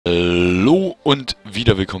Und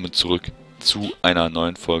wieder willkommen zurück zu einer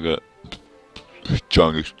neuen Folge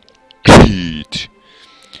Jungle.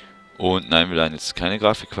 Und nein, wir laden jetzt keine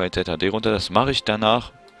Grafikqualität HD runter, das mache ich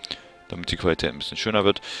danach, damit die Qualität ein bisschen schöner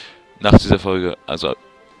wird. Nach dieser Folge, also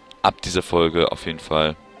ab dieser Folge auf jeden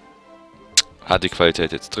Fall, hat die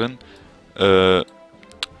Qualität jetzt drin.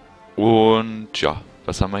 Und ja,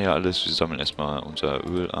 was haben wir hier alles? Wir sammeln erstmal unser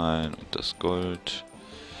Öl ein und das Gold.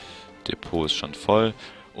 Depot ist schon voll.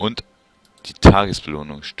 Und die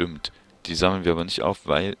Tagesbelohnung, stimmt. Die sammeln wir aber nicht auf,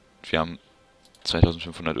 weil wir haben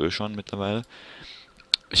 2500 Öl schon mittlerweile.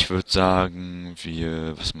 Ich würde sagen,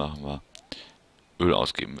 was machen wir? Öl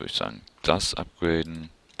ausgeben, würde ich sagen. Das upgraden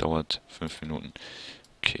dauert 5 Minuten.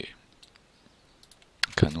 Okay.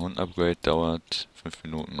 Kanonen-Upgrade dauert 5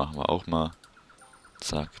 Minuten, machen wir auch mal.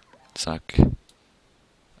 Zack, zack.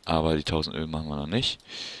 Aber die 1000 Öl machen wir noch nicht.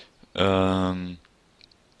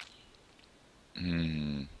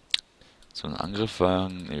 So ein Angriff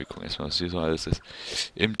wagen. Ne, wir gucken erstmal, was hier so alles ist.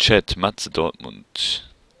 Im Chat, Matze Dortmund.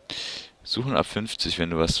 Suchen ab 50,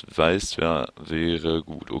 wenn du was weißt, wäre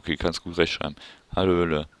gut. Okay, kannst gut rechtschreiben. Hallo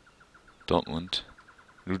Hölle. Dortmund.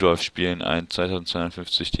 Ludolf spielen ein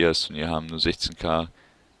 2250 Dias Turnier, haben nur 16k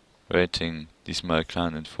Rating. Diesmal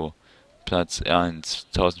Clan-Info. Platz R1,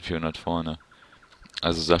 1400 vorne.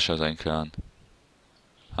 Also Sascha sein Clan.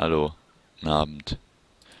 Hallo. Guten Abend.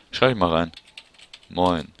 Schreib mal rein.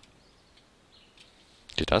 Moin.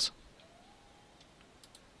 Geht das?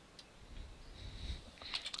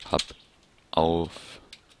 Aufnahme.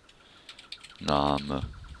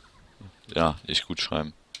 Ja, ich gut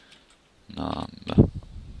schreiben. Name.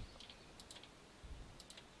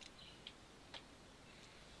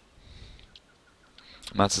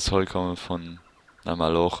 Mats ist vollkommen von einer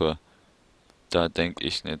Maloche. Da denke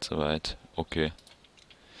ich nicht so weit. Okay.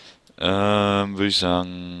 Würde ich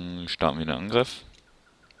sagen, starten wir den Angriff.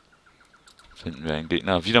 Finden wir einen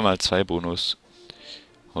Gegner. Wieder mal 2 Bonus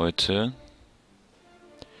heute.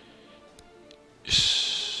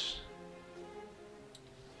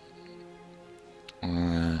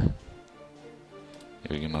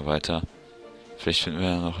 Wir gehen mal weiter. Vielleicht finden wir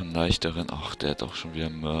ja noch einen leichteren. Ach, der hat auch schon wieder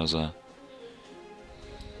einen Mörser.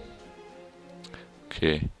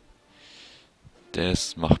 Okay. Der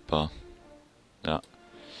ist machbar. Ja.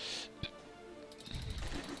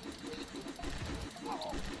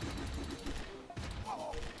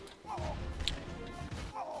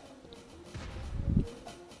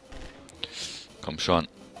 Komm schon.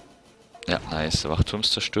 Ja, nice. Der Wachturm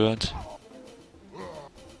ist zerstört.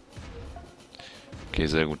 Okay,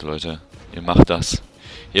 sehr gut, Leute. Ihr macht das.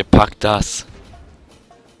 Ihr packt das.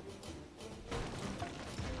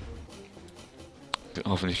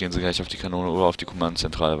 Hoffentlich gehen sie gleich auf die Kanone oder auf die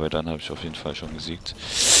Kommandozentrale, weil dann habe ich auf jeden Fall schon gesiegt.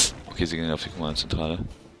 Okay, sie gehen auf die Kommandozentrale.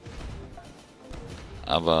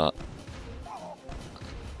 Aber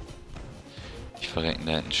die verrecken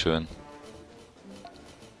da hinten schön.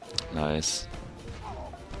 Nice.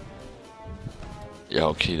 Ja,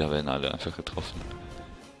 okay, da werden alle einfach getroffen.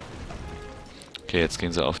 Okay, jetzt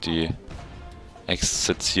gehen sie auf die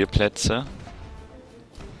Exerzierplätze.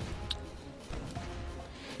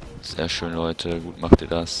 Sehr schön, Leute. Gut macht ihr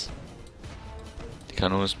das. Die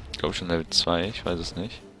Kanone ist, glaube ich, schon Level 2. Ich weiß es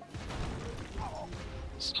nicht.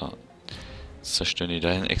 So. Jetzt zerstören die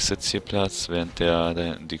da den Exerzierplatz, während der da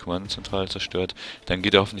hinten die Kommandozentrale zerstört. Dann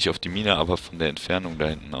geht er hoffentlich auf die Mine, aber von der Entfernung da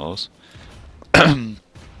hinten aus. Und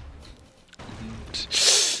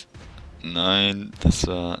nein, das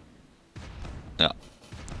war... Ja,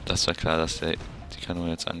 das war klar, dass der die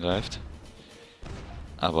Kanone jetzt angreift.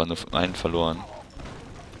 Aber nur einen verloren.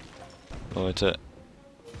 Leute.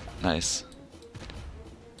 Nice.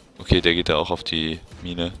 Okay, der geht da auch auf die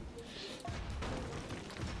Mine.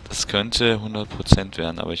 Das könnte 100%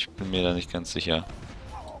 werden, aber ich bin mir da nicht ganz sicher.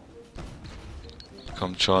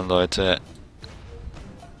 Kommt schon, Leute.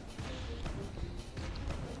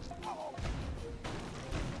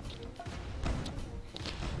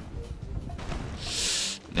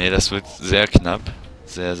 Ne, das wird sehr knapp.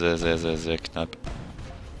 Sehr, sehr, sehr, sehr, sehr knapp.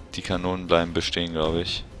 Die Kanonen bleiben bestehen, glaube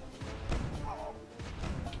ich.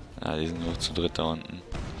 Ja, die sind nur zu dritt da unten.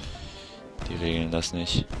 Die regeln das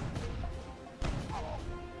nicht.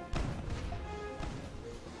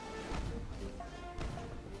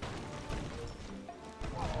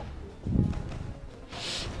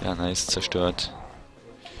 Ja, nice, zerstört.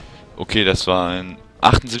 Okay, das war ein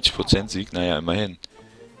 78% Sieg, naja, immerhin.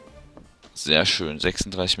 Sehr schön,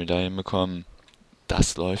 36 Medaillen bekommen.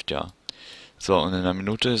 Das läuft ja. So, und in einer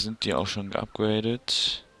Minute sind die auch schon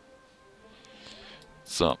geupgradet.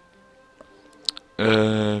 So.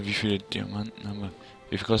 Wie viele Diamanten haben wir?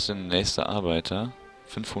 Wie viel kostet der nächste Arbeiter?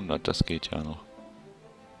 500, das geht ja noch.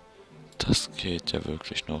 Das geht ja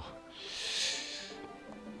wirklich noch.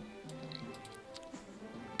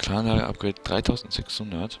 Klarlage-Upgrade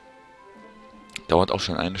 3600. Dauert auch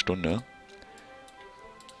schon eine Stunde.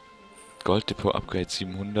 Golddepot-Upgrade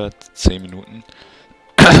 700, 10 Minuten.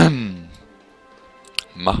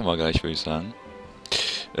 Machen wir gleich, würde ich sagen.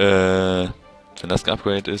 Wenn das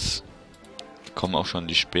geupgradet ist, kommen auch schon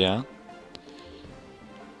die Speer.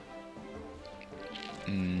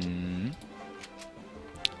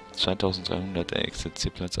 2300 der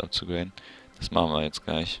XC-Platz abzugraden. Das machen wir jetzt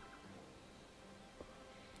gleich.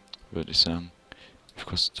 Würde ich sagen. Wie viel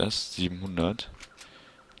kostet das? 700.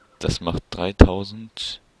 Das macht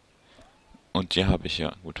 3000. Und hier habe ich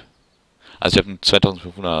ja, gut. Also ich habe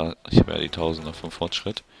 2500, ich habe ja die 1000er vom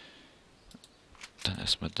Fortschritt. Dann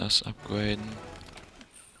erstmal das upgraden.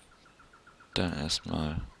 Dann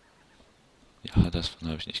erstmal... Ja, davon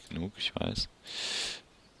habe ich nicht genug, ich weiß.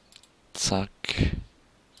 Zack.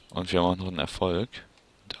 Und wir haben auch noch einen Erfolg.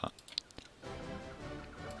 Da.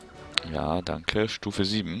 Ja, danke. Stufe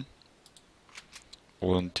 7.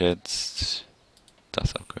 Und jetzt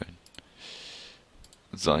das upgraden.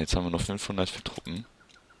 So, jetzt haben wir noch 500 für Truppen.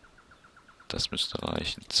 Das müsste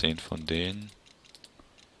reichen. 10 von denen.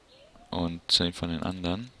 Und 10 von den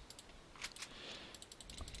anderen.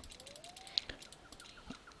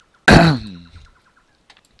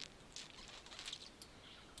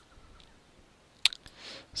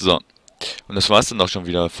 So. Und das war's dann auch schon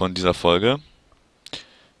wieder von dieser Folge.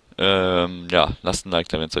 Ja, lasst ein Like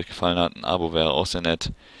da, wenn es euch gefallen hat. Ein Abo wäre auch sehr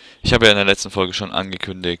nett. Ich habe ja in der letzten Folge schon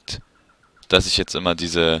angekündigt, dass ich jetzt immer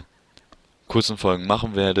diese kurzen Folgen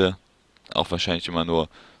machen werde. Auch wahrscheinlich immer nur,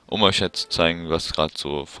 um euch jetzt zu zeigen, was gerade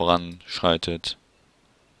so voranschreitet.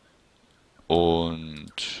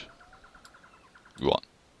 Und ja,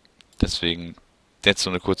 deswegen jetzt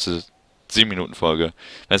so eine kurze 7-Minuten-Folge.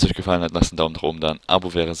 Wenn es euch gefallen hat, lasst einen Daumen nach oben da. Ein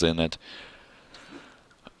Abo wäre sehr nett.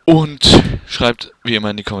 Und schreibt wie immer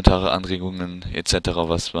in die Kommentare Anregungen etc.,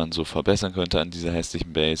 was man so verbessern könnte an dieser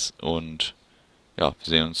hässlichen Base. Und ja, wir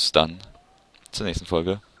sehen uns dann zur nächsten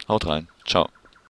Folge. Haut rein. Ciao.